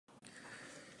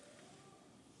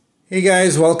Hey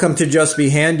guys, welcome to Just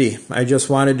Be Handy. I just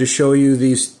wanted to show you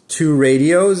these two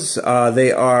radios.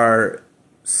 They are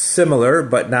similar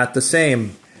but not the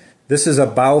same. This is a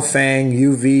Baofeng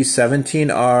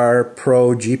UV-17R Pro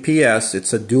GPS.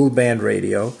 It's a dual band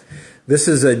radio. This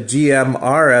is a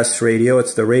GM-RS radio.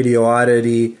 It's the Radio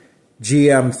Oddity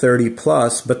GM-30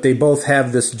 Plus, but they both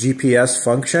have this GPS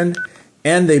function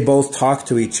and they both talk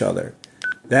to each other.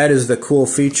 That is the cool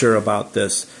feature about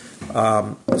this.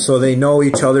 So they know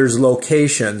each other's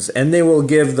locations, and they will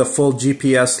give the full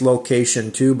GPS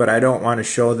location too, but I don't want to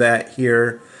show that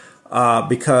here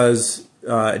because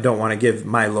I don't want to give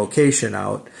my location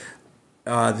out.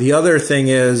 The other thing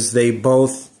is they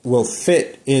both will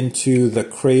fit into the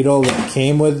cradle that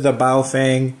came with the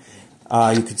Baofeng.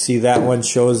 You can see that one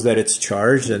shows that it's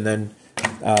charged, and then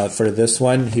for this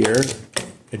one here,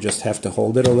 I just have to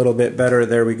hold it a little bit better.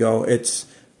 There we go. It's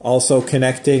also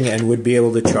connecting and would be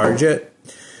able to charge it.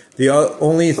 The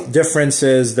only difference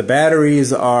is the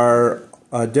batteries are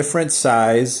a different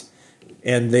size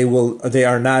and they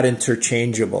are not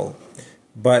interchangeable,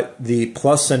 but the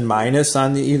plus and minus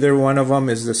on either one of them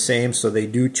is the same, so they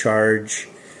do charge.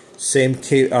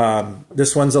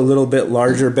 This one's a little bit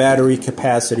larger battery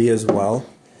capacity as well.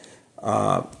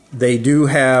 They do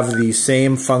have the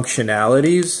same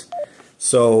functionalities,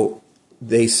 so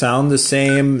they sound the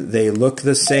same, they look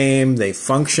the same, they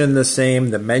function the same,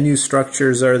 the menu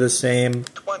structures are the same.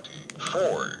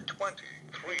 24,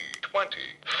 23,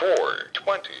 24,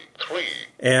 23.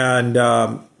 And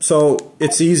so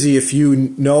it's easy. If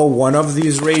you know one of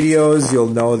these radios, you'll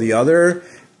know the other.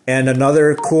 And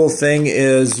another cool thing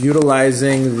is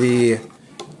utilizing the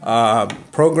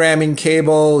programming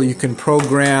cable. You can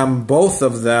program both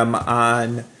of them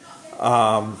on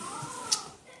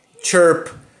Chirp,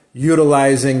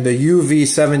 utilizing the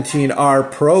UV-17R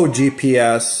Pro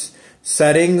GPS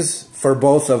settings for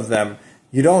both of them.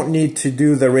 You don't need to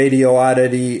do the Radio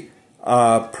Oddity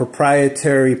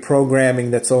proprietary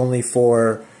programming that's only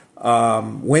for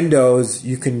Windows.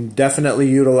 You can definitely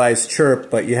utilize Chirp,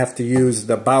 but you have to use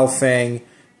the Baofeng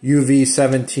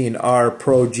UV-17R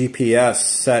Pro GPS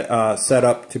set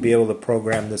up to be able to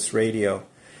program this radio.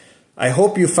 I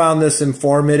hope you found this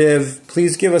informative.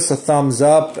 Please give us a thumbs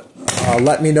up.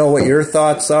 Let me know what your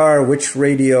thoughts are, which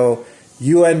radio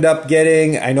you end up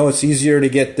getting. I know it's easier to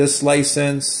get this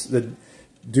license. The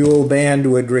dual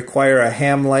band would require a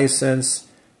ham license,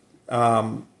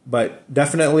 but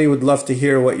definitely would love to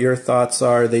hear what your thoughts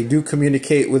are. They do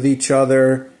communicate with each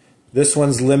other. This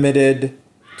one's limited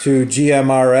to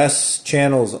GM-RS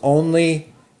channels only.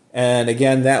 And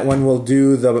again, that one will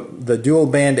do the dual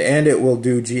band, and it will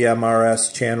do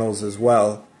GM-RS channels as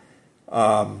well.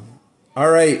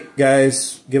 Alright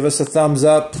guys, give us a thumbs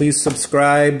up, please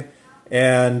subscribe,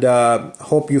 and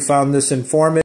hope you found this informative.